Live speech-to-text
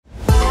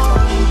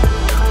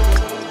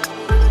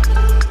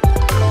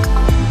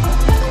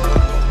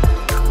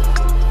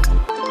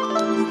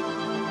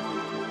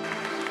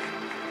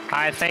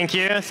Hi, thank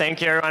you. Thank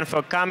you, everyone,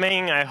 for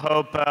coming. I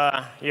hope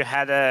you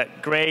had a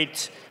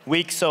great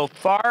week so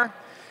far.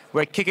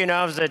 We're kicking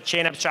off the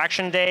Chain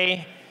Abstraction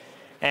Day.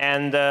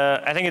 And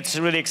I think it's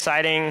really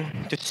exciting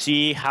to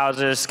see how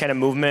this kind of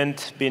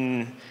movement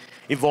been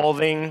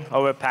evolving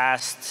over the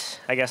past,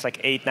 I guess, like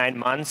 8-9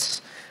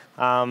 months.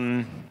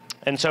 And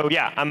so,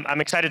 yeah, I'm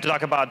excited to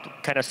talk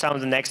about kind of some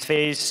of the next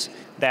phase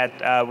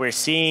that we're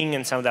seeing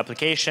and some of the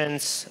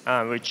applications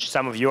which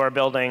some of you are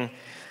building.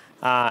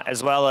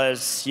 As well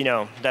as,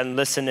 then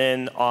listen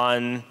in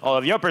on all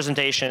of your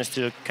presentations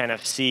to kind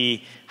of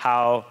see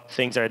how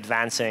things are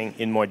advancing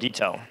in more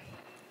detail.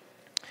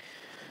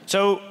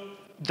 So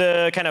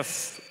the kind of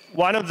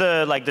one of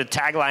the the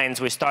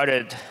taglines we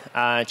started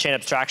chain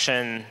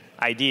abstraction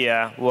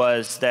idea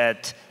was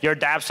that your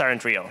dApps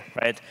aren't real,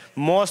 right?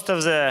 Most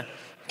of the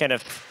kind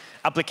of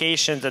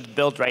applications that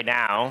built right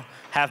now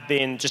have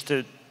been just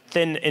a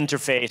thin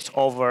interface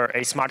over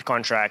a smart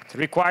contract,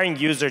 requiring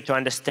user to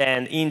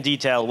understand in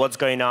detail what's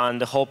going on,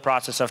 the whole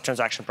process of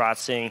transaction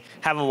processing,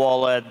 have a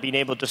wallet, being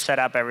able to set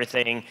up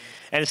everything.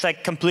 And it's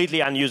like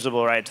completely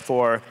unusable, right,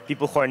 for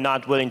people who are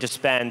not willing to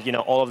spend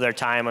all of their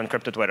time on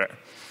crypto Twitter.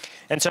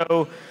 And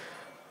so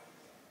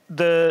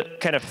the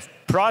kind of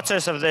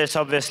process of this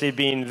obviously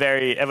being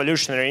very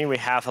evolutionary. We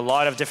have a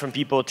lot of different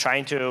people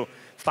trying to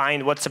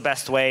find what's the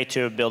best way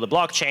to build a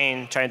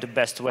blockchain, trying the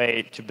best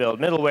way to build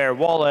middleware,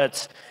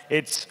 wallets.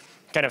 It's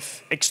kind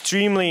of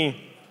extremely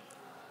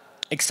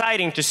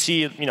exciting to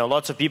see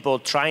lots of people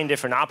trying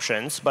different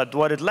options. But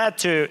what it led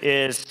to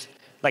is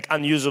like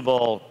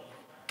unusable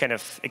kind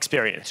of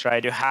experience,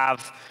 right? You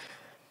have,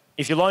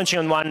 if you're launching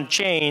on one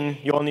chain,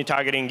 you're only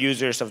targeting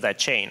users of that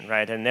chain,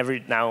 right? And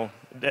now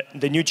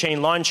the new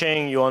chain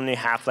launching, you only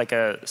have like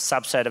a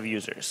subset of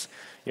users.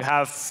 You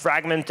have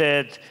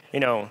fragmented,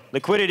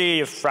 liquidity, you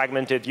have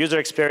fragmented user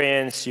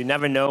experience. You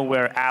never know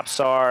where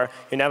apps are.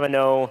 You never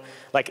know,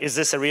 like, is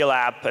this a real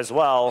app as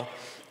well?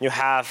 You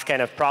have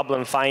kind of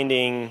problem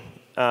finding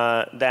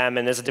them.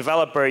 And as a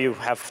developer, you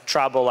have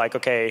trouble like,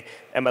 OK,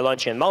 am I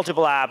launching on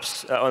multiple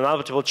apps, on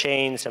multiple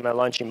chains? Am I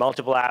launching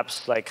multiple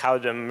apps? Like, how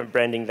am I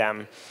branding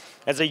them?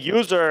 As a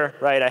user,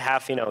 right, I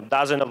have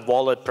dozens of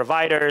wallet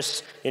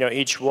providers.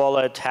 Each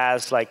wallet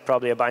has like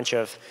probably a bunch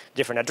of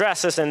different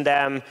addresses in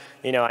them.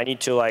 I need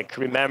to like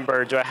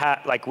remember, do I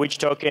have like which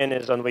token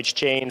is on which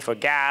chain for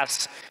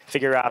gas?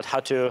 Figure out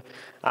how to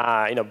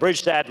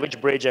bridge that,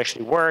 which bridge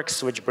actually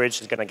works, which bridge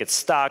is going to get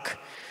stuck.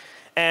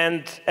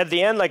 And at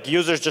the end, like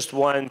users just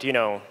want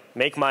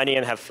make money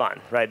and have fun,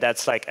 right?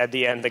 That's like at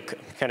the end the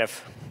kind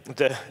of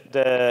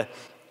the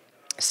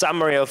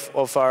summary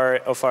of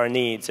our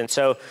needs. And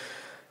so,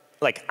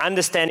 like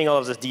understanding all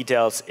of the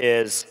details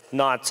is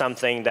not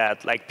something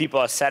that like people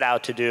are set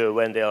out to do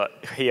when they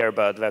hear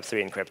about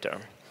Web3 and crypto.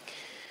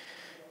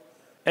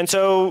 And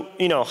so,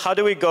 how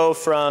do we go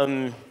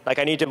from like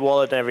I need a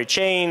wallet on every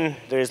chain,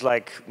 there's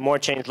like more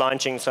chains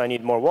launching, so I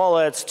need more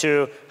wallets,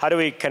 to how do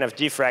we kind of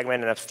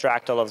defragment and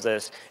abstract all of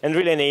this and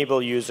really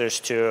enable users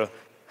to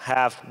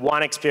have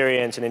one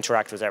experience and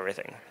interact with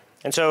everything.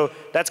 And so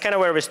that's kind of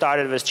where we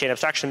started with chain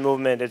abstraction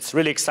movement. It's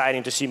really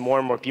exciting to see more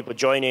and more people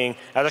joining.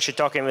 I was actually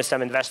talking with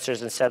some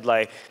investors and said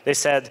they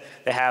said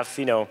they have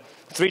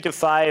 3 to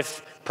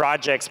 5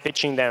 projects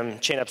pitching them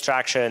chain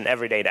abstraction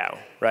every day now,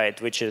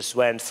 right? Which is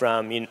went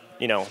from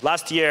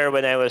last year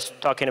when I was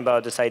talking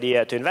about this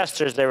idea to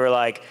investors, they were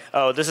like,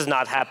 oh, this is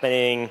not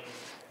happening.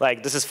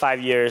 Like this is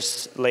 5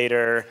 years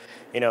later.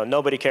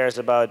 Nobody cares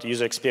about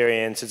user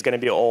experience. It's going to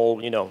be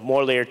all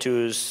more layer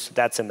 2s.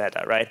 That's a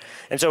meta, right?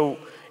 And so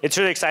it's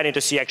really exciting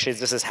to see actually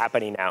this is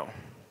happening now.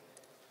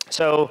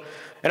 So,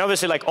 and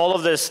obviously like all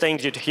of these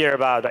things you'd hear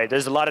about, right?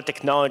 There's a lot of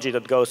technology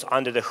that goes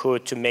under the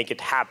hood to make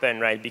it happen,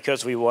 right?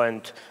 Because we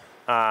want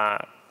a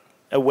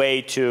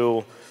way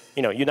to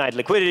unite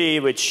liquidity,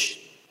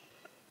 which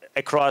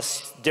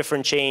across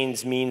different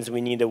chains means we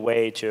need a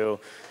way to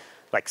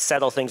like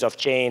settle things off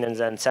chain and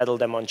then settle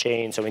them on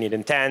chain. So we need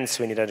intents,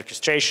 we need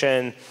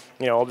orchestration.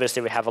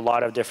 Obviously we have a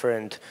lot of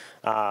different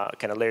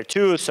kind of layer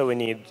 2s, so we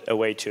need a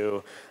way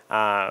to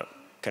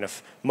kind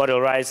of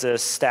modularize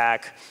this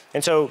stack.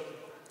 And so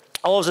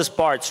all of these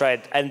parts,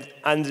 right, and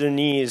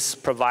underneath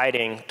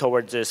providing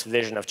towards this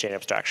vision of chain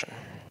abstraction.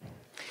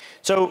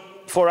 So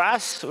for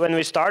us, when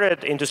we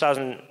started in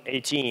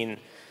 2018,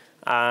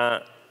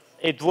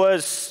 it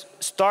was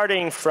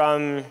starting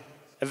from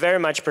a very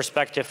much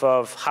perspective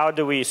of how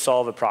do we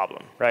solve a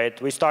problem,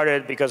 right? We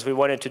started because we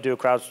wanted to do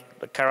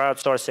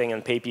crowdsourcing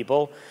and pay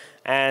people.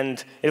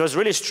 And it was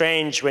really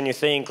strange when you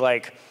think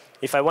like,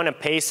 if I want to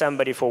pay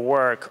somebody for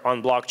work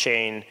on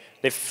blockchain,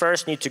 they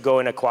first need to go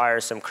and acquire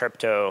some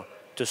crypto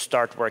to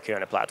start working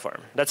on a platform.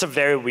 That's a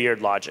very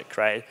weird logic,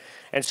 right?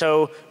 And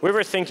so we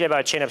were thinking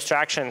about chain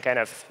abstraction kind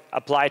of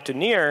applied to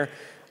NEAR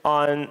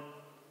on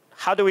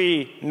how do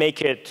we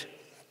make it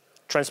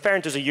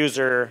transparent to the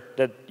user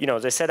that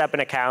they set up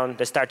an account,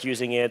 they start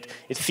using it.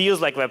 It feels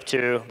like Web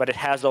 2, but it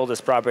has all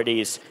these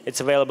properties.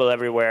 It's available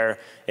everywhere.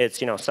 It's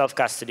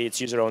self-custody,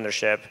 it's user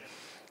ownership.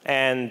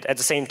 And at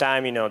the same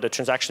time, the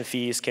transaction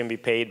fees can be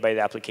paid by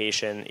the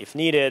application if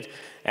needed,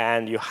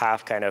 and you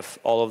have kind of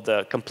all of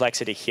the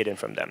complexity hidden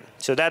from them.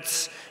 So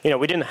that's,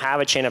 we didn't have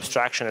a chain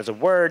abstraction as a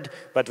word,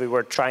 but we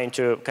were trying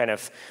to kind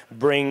of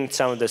bring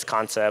some of these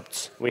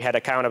concepts. We had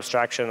account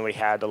abstraction. We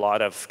had a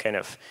lot of kind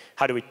of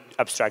how do we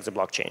abstract the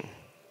blockchain.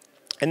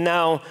 And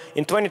now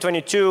in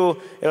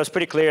 2022, it was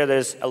pretty clear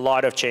there's a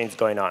lot of change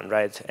going on,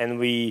 right? And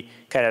we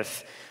kind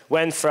of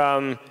went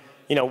from,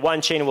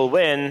 one chain will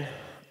win,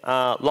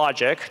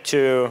 logic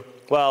to,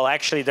 well,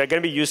 actually, there are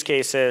going to be use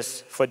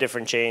cases for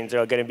different chains.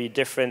 There are going to be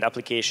different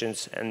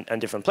applications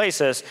and different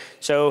places.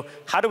 So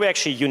how do we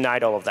actually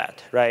unite all of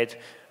that, right?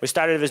 We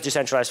started with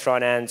decentralized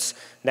front ends.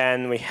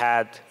 Then we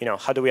had,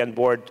 how do we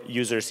onboard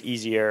users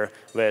easier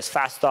with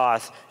fast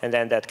auth? And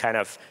then that kind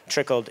of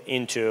trickled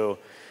into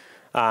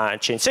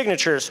chain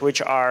signatures,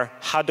 which are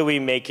how do we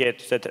make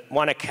it that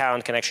one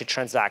account can actually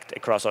transact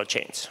across all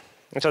chains.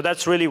 And so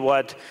that's really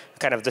what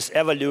kind of this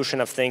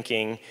evolution of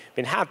thinking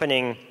been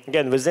happening,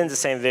 again, within the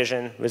same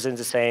vision, within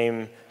the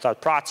same thought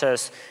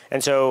process.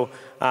 And so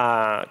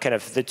kind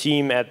of the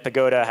team at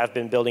Pagoda have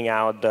been building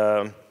out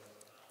the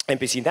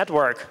MPC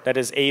network that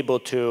is able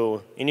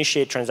to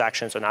initiate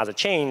transactions on other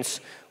chains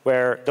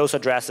where those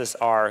addresses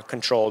are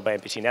controlled by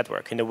MPC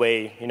network in a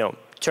way,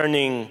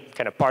 turning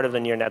kind of part of the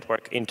NEAR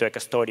network into a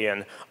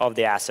custodian of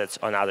the assets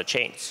on other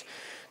chains.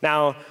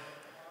 Now,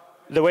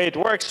 the way it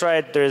works,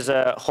 right, there's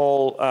a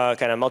whole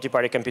kind of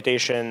multi-party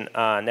computation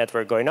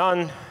network going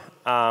on.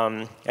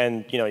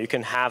 And you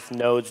can have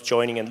nodes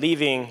joining and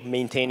leaving,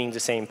 maintaining the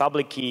same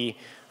public key,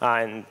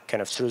 and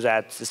kind of through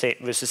that,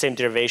 with the same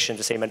derivation,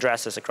 the same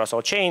addresses across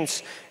all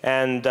chains.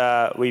 And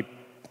we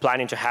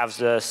planning to have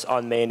this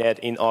on mainnet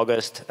in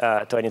August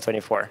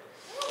 2024.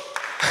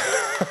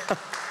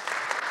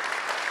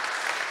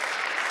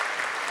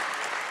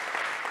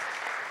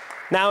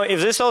 Now,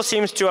 if this all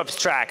seems too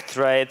abstract,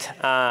 right,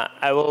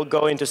 I will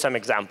go into some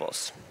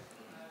examples.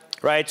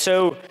 Right,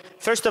 so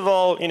first of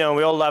all, we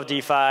all love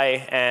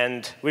DeFi,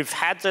 and we've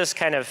had this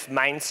kind of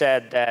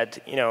mindset that,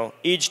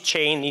 each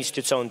chain needs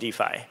its own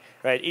DeFi.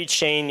 Right, each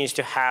chain needs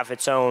to have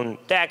its own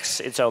DEX,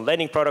 its own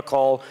lending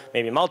protocol,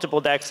 maybe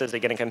multiple DEXs, they're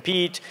going to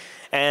compete.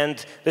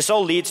 And this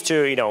all leads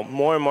to,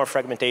 more and more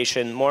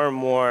fragmentation, more and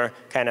more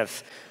kind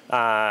of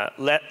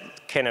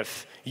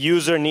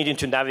user needing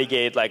to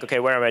navigate, like, okay,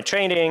 where am I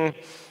trading?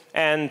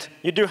 And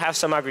you do have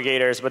some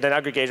aggregators, but then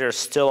aggregators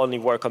still only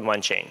work on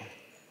one chain.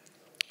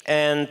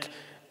 And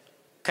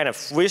kind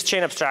of with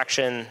chain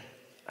abstraction,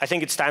 I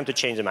think it's time to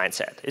change the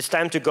mindset. It's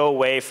time to go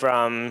away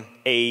from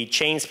a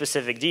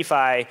chain-specific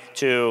DeFi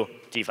to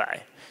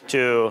DeFi,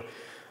 to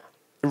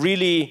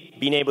really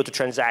being able to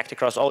transact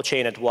across all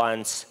chain at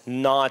once,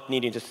 not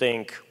needing to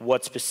think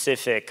what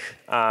specific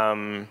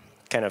kind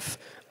of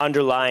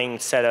underlying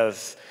set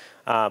of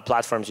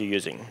platforms you're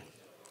using.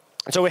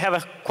 So we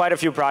have quite a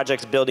few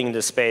projects building in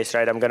this space,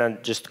 right? I'm going to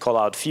just call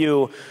out a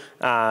few.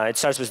 It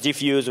starts with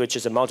Defuse, which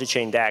is a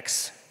multi-chain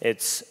DEX.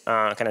 It's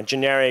kind of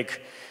generic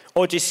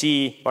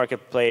OTC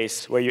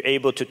marketplace where you're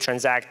able to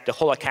transact the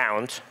whole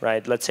account,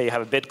 right? Let's say you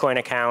have a Bitcoin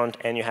account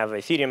and you have an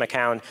Ethereum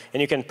account,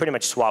 and you can pretty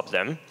much swap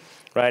them,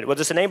 right? What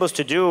this enables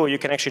to do, you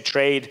can actually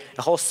trade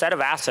a whole set of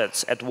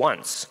assets at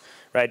once.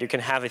 Right, you can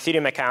have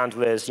Ethereum account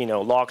with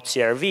locked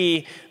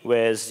CRV,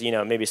 with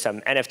maybe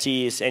some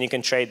NFTs, and you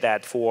can trade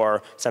that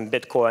for some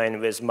Bitcoin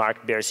with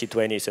marked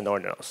BRC20s and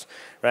ordinals.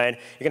 Right,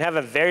 you can have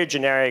a very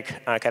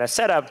generic kind of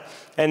setup,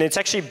 and it's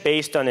actually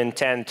based on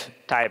intent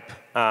type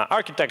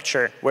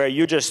architecture, where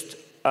you just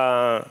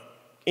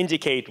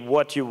indicate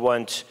what you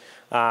want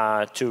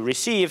to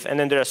receive, and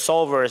then there are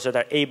solvers that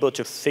are able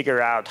to figure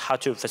out how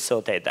to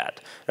facilitate that.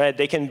 Right?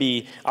 They can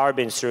be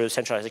arbings through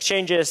centralized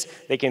exchanges.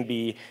 They can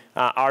be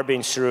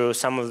arbings through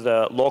some of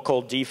the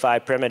local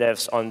DeFi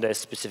primitives on the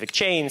specific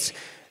chains.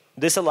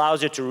 This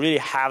allows you to really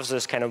have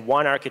this kind of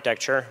one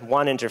architecture,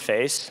 one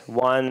interface,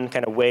 one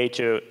kind of way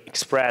to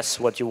express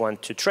what you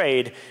want to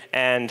trade,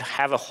 and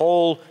have a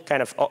whole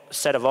kind of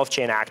set of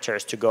off-chain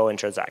actors to go and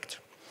transact.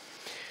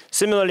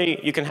 Similarly,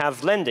 you can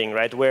have lending,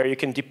 right, where you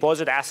can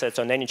deposit assets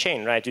on any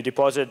chain, right? You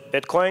deposit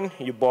Bitcoin,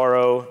 you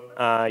borrow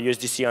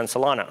USDC on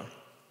Solana,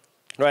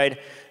 right?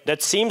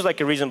 That seems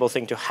like a reasonable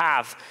thing to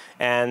have,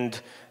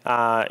 and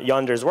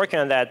Yonder is working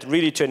on that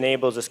really to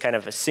enable this kind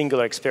of a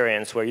singular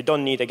experience where you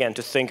don't need, again,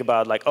 to think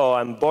about like, oh,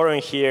 I'm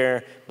borrowing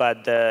here,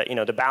 but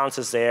the balance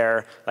is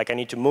there. Like, I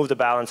need to move the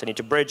balance, I need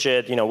to bridge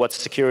it. What's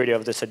the security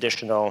of this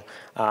additional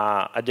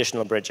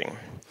bridging?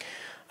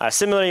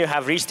 Similarly, you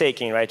have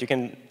restaking, right? You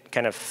can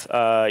kind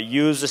of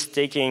use the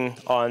staking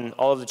on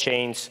all of the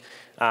chains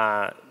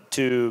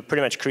to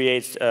pretty much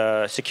create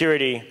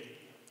security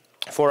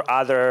for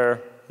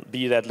other,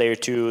 be that layer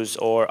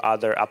 2s or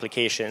other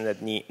applications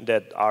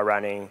that are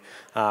running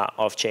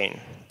off-chain.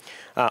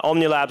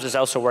 Omni Labs is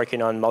also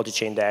working on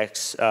multi-chain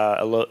DEX in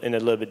a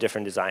little bit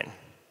different design.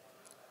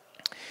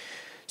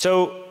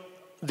 So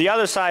the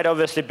other side,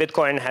 obviously,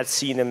 Bitcoin has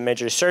seen a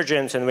major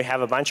resurgence, and we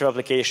have a bunch of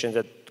applications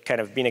that kind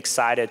of been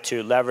excited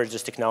to leverage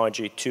this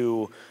technology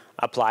to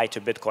apply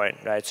to Bitcoin,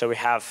 right? So we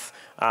have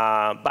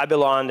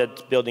Babylon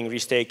that's building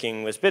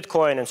restaking with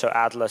Bitcoin, and so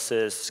Atlas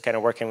is kind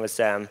of working with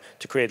them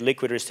to create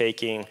liquid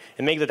restaking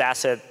and make that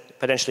asset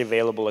potentially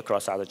available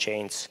across other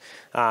chains.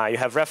 You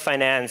have Ref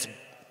Finance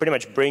pretty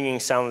much bringing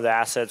some of the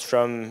assets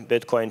from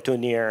Bitcoin to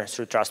NEAR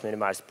through trust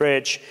minimized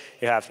bridge.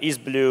 You have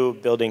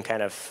EastBlue building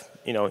kind of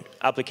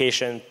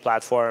application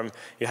platform.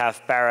 You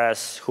have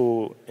Paras,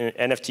 who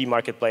NFT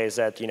marketplace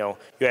that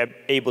you're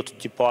able to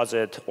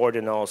deposit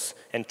ordinals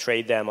and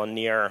trade them on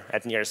NEAR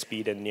at NEAR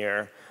speed and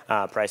NEAR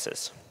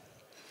prices.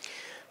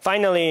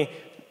 Finally,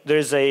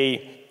 there's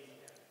a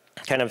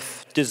kind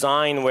of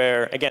design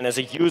where, again, as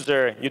a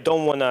user, you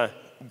don't want to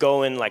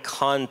go and like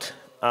hunt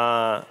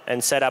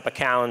and set up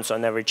accounts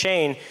on every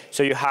chain.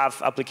 So you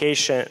have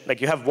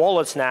you have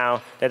wallets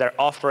now that are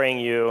offering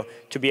you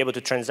to be able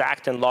to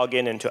transact and log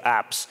in into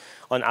apps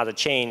on other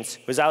chains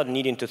without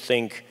needing to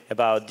think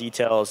about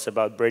details,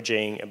 about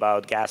bridging,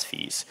 about gas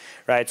fees,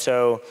 right?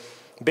 So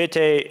Bite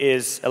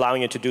is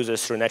allowing you to do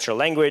this through natural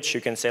language.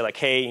 You can say like,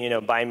 hey,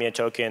 buy me a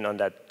token on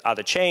that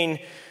other chain.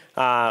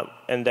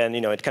 And then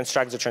it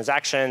constructs the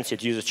transactions,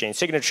 it uses chain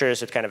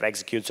signatures, it kind of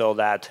executes all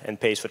that and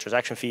pays for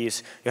transaction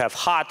fees. You have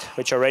Hot,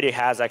 which already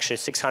has actually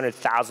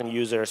 600,000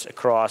 users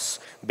across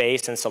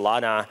Base and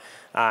Solana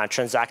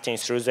transacting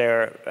through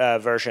their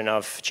version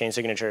of chain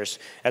signatures,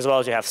 as well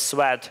as you have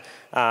Sweat,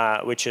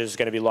 which is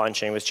going to be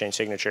launching with chain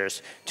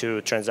signatures to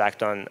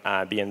transact on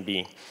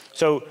BNB.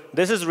 So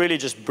this is really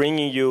just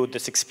bringing you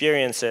these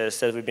experiences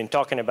that we've been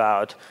talking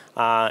about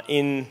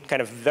in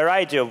kind of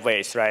variety of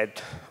ways,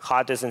 right?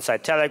 Hot is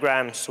inside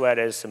Telegram, Sweat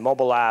is a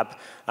mobile app,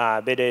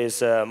 Bit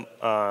is a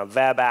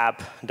web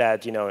app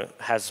that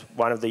has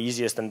one of the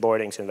easiest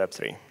onboardings in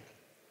Web3.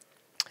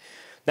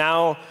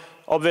 Now,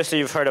 obviously,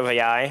 you've heard of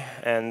AI,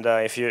 and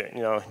if you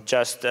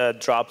just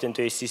dropped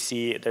into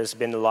EthCC, there's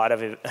been a lot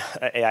of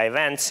AI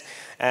events,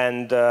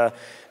 and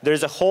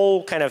there's a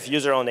whole kind of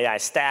user-owned AI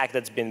stack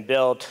that's been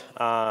built.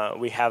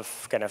 We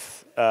have kind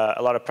of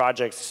a lot of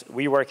projects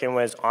we're working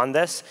with on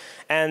this,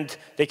 and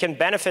they can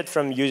benefit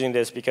from using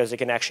this because they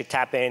can actually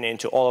tap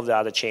into all of the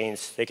other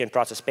chains. They can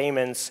process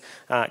payments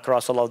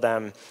across all of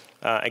them.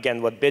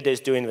 Again, what Bit is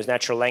doing with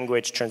natural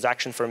language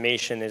transaction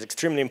formation is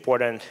extremely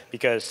important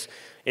because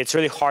it's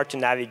really hard to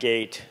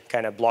navigate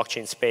kind of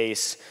blockchain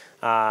space.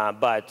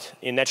 But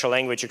in natural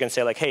language, you can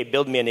say like, hey,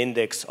 build me an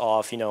index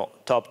of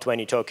top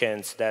 20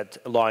 tokens that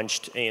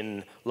launched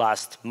in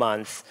last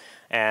month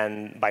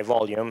and by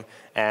volume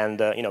and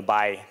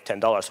buy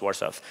 $10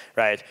 worth of,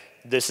 right?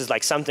 This is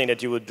like something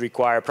that you would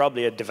require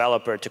probably a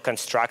developer to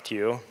construct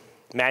you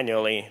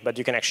manually, but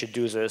you can actually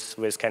do this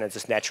with kind of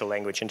this natural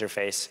language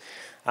interface.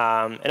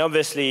 And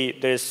obviously,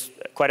 there's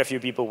quite a few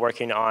people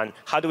working on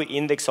how do we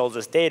index all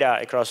this data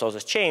across all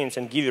these chains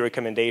and give you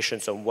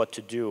recommendations on what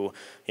to do.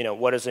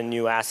 What is the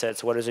new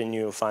assets? What is the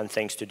new fun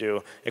things to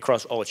do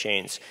across all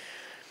chains?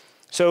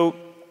 So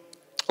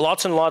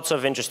lots and lots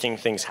of interesting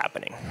things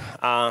happening.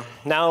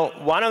 Now,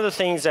 one of the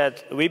things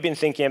that we've been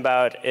thinking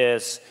about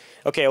is,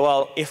 OK,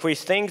 well, if we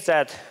think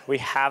that we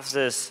have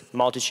this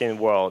multi-chain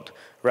world,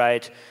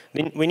 right,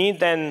 we need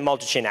then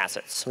multi-chain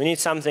assets. We need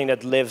something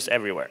that lives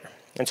everywhere.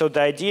 And so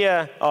the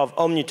idea of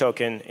Omni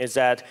token is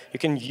that you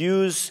can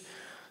use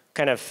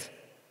kind of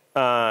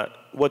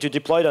what you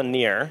deployed on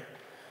NEAR,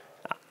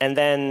 and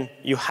then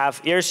you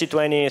have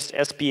ERC20s,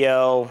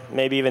 SPL,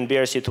 maybe even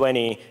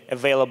BRC20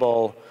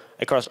 available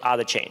across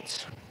other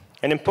chains.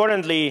 And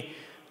importantly,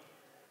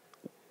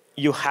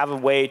 you have a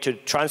way to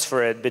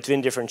transfer it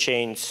between different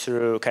chains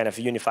through kind of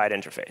a unified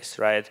interface,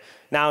 right?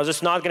 Now, this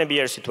is not going to be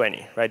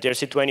ERC20, right?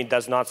 ERC20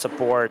 does not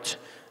support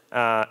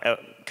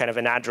kind of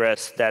an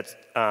address that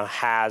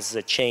has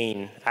a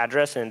chain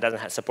address and it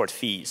doesn't support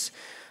fees.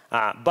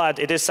 But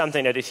it is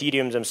something that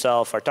Ethereum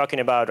themselves are talking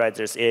about, right?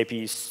 There's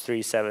AAP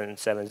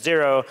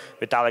 3770.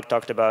 Vitalik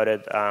talked about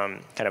it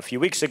kind of a few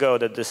weeks ago,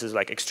 that this is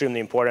like extremely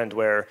important,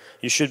 where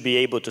you should be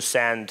able to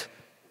send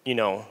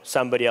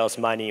somebody else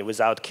money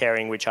without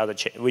caring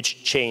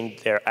which chain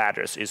their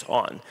address is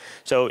on.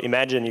 So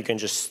imagine you can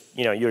just,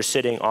 you're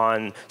sitting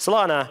on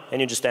Solana and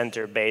you just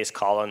enter base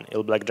colon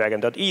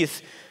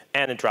illblackdragon.eth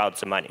and it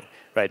routes the money,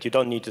 right? You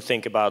don't need to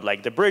think about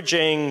like the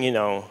bridging,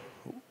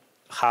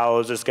 how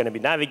is this going to be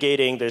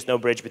navigating? There's no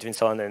bridge between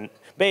Solana and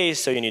Base,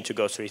 so you need to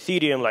go through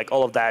Ethereum. Like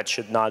all of that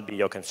should not be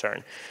your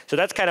concern. So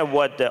that's kind of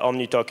what the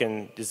Omni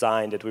token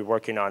design that we're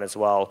working on as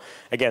well,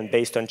 again,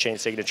 based on chain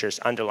signatures,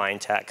 underlying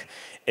tech,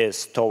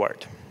 is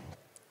toward.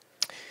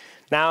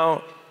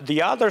 Now,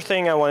 the other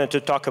thing I wanted to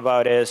talk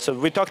about is, so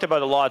we talked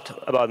about a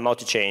lot about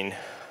multi-chain,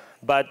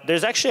 but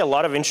there's actually a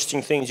lot of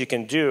interesting things you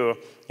can do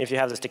if you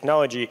have this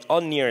technology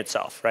on NEAR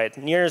itself, right?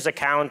 NEAR's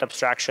account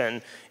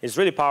abstraction is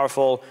really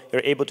powerful.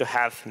 You're able to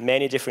have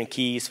many different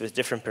keys with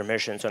different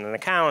permissions on an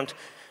account.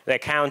 The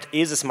account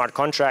is a smart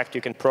contract.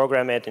 You can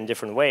program it in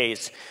different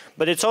ways.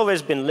 But it's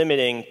always been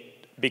limiting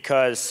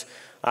because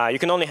you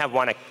can only have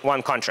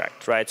one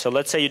contract, right? So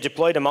let's say you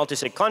deployed a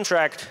multi-sig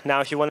contract. Now,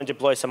 if you want to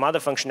deploy some other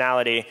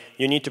functionality,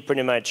 you need to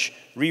pretty much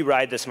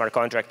rewrite the smart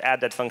contract,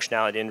 add that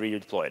functionality, and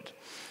redeploy it.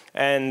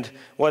 And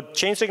what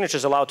chain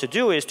signatures allow to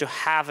do is to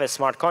have a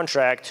smart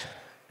contract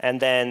and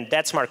then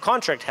that smart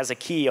contract has a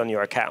key on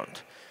your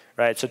account.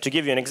 Right? So to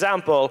give you an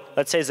example,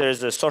 let's say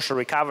there's a social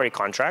recovery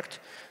contract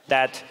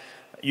that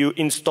you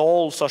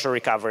install social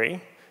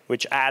recovery,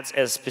 which adds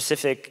a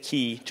specific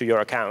key to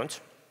your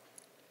account.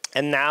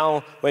 And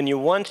now, when you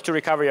want to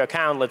recover your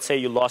account, let's say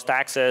you lost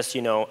access,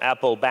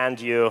 Apple banned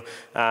you,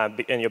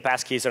 and your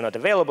passkeys are not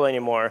available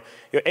anymore,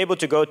 you're able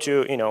to go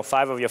to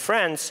 5 of your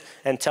friends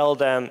and tell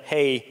them,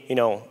 hey,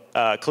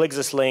 click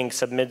this link,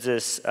 submit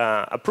this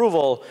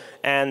approval,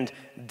 and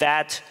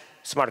that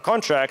smart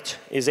contract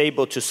is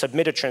able to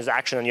submit a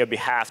transaction on your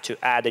behalf to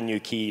add a new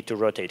key to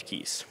rotate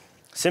keys.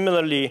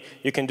 Similarly,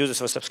 you can do this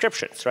for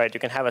subscriptions, right? You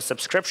can have a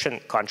subscription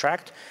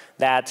contract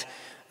that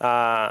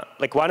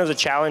like one of the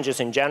challenges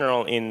in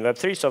general in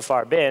Web3 so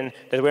far been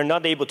that we're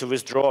not able to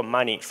withdraw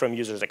money from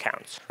users'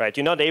 accounts, right?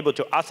 You're not able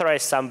to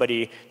authorize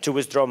somebody to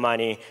withdraw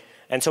money.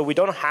 And so we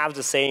don't have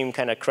the same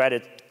kind of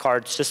credit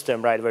card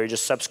system, right, where you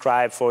just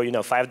subscribe for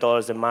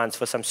 $5 a month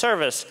for some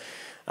service.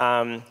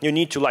 You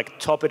need to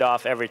top it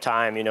off every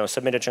time,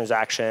 submit a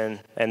transaction,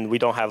 and we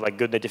don't have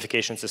good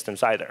notification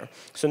systems either.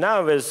 So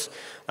now with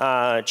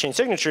chain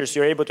signatures,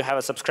 you're able to have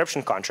a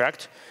subscription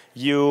contract.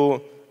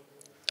 You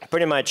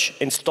pretty much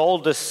install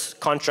this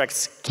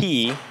contract's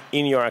key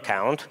in your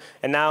account,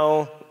 and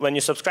now when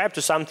you subscribe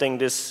to something,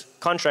 this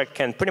contract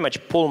can pretty much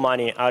pull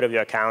money out of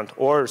your account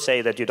or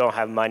say that you don't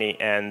have money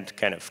and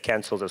kind of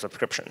cancel the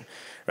subscription.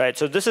 Right?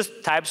 So this is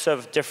types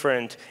of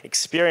different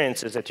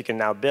experiences that you can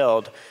now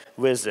build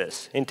with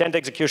this. Intent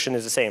execution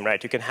is the same,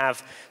 right? You can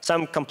have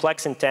some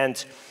complex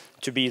intent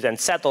to be then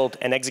settled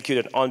and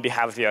executed on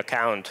behalf of your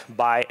account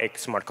by a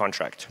smart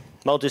contract.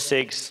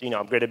 Multisigs,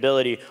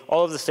 upgradability,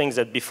 all of the things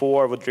that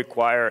before would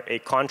require a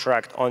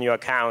contract on your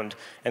account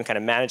and kind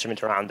of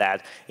management around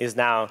that is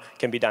now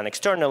can be done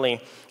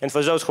externally. And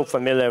for those who are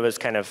familiar with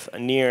kind of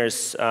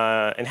NEAR's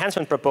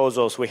enhancement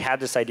proposals, we had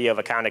this idea of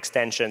account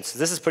extensions.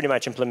 This is pretty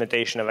much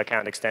implementation of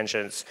account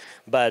extensions,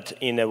 but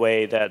in a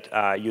way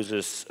that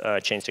uses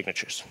chain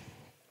signatures.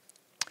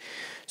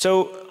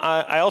 So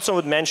I also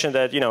would mention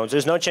that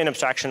there's no chain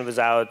abstraction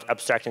without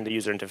abstracting the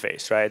user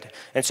interface, right?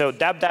 And so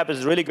DApp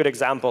is a really good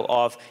example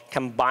of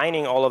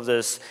combining all of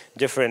these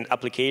different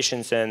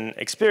applications and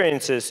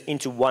experiences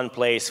into one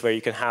place where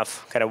you can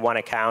have kind of one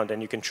account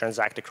and you can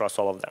transact across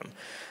all of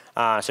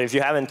them. So if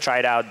you haven't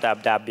tried out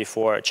DApp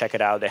before, check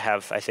it out. They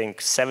have, I think,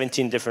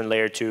 17 different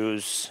layer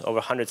 2s, over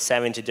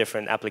 170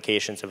 different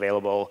applications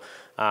available.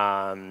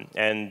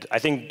 And I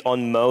think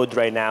on mode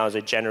right now,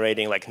 they're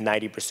generating like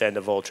 90%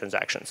 of all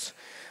transactions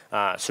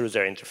through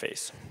their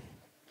interface.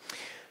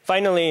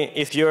 Finally,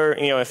 if you're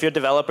a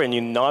developer and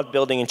you're not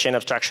building in chain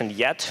abstraction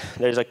yet,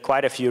 there's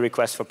quite a few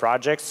requests for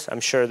projects. I'm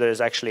sure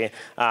there's actually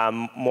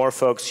more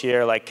folks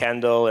here like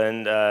Kendall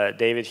and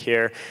David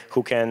here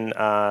who can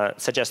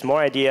suggest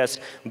more ideas.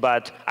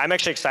 But I'm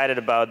actually excited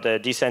about the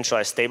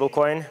decentralized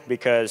stablecoin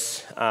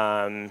because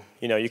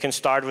you can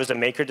start with a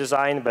maker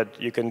design, but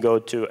you can go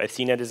to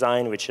Athena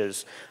design, which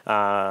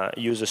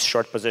uses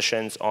short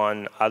positions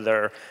on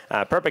other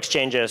perp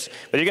exchanges.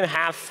 But you can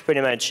have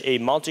pretty much a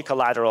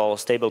multi-collateral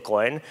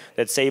stablecoin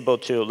that's able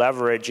to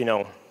leverage,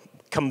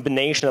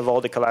 combination of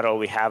all the collateral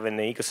we have in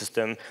the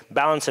ecosystem,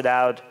 balance it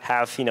out,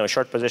 have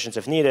short positions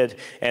if needed,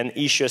 and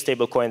issue a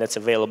stablecoin that's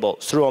available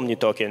through Omni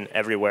token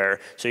everywhere,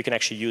 so you can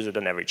actually use it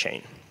on every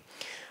chain.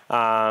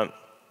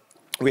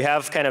 We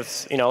have kind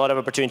of a lot of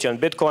opportunity on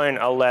Bitcoin.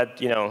 I'll let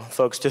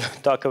folks to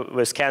talk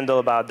with Kendall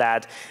about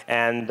that,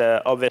 and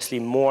obviously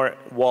more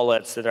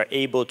wallets that are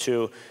able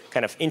to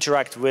kind of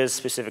interact with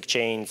specific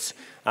chains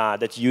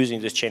that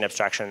using this chain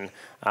abstraction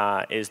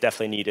is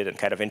definitely needed, and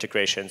kind of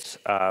integrations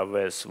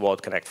with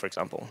Wallet Connect, for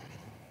example.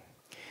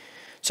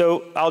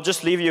 So I'll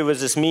just leave you with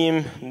this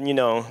meme,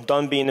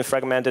 don't be in a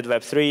fragmented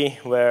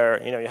Web3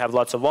 where you have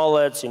lots of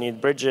wallets, you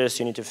need bridges,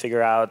 you need to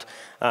figure out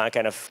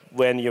kind of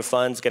when your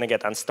fund's going to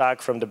get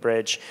unstuck from the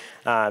bridge,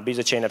 be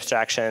the chain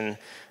abstraction,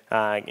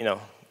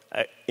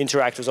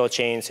 interact with all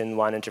chains in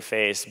one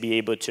interface, be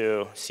able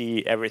to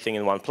see everything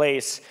in one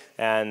place,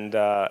 and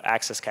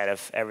access kind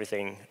of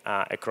everything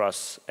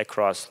across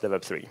the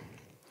Web3.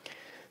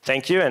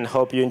 Thank you, and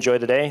hope you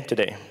enjoyed the day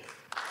today.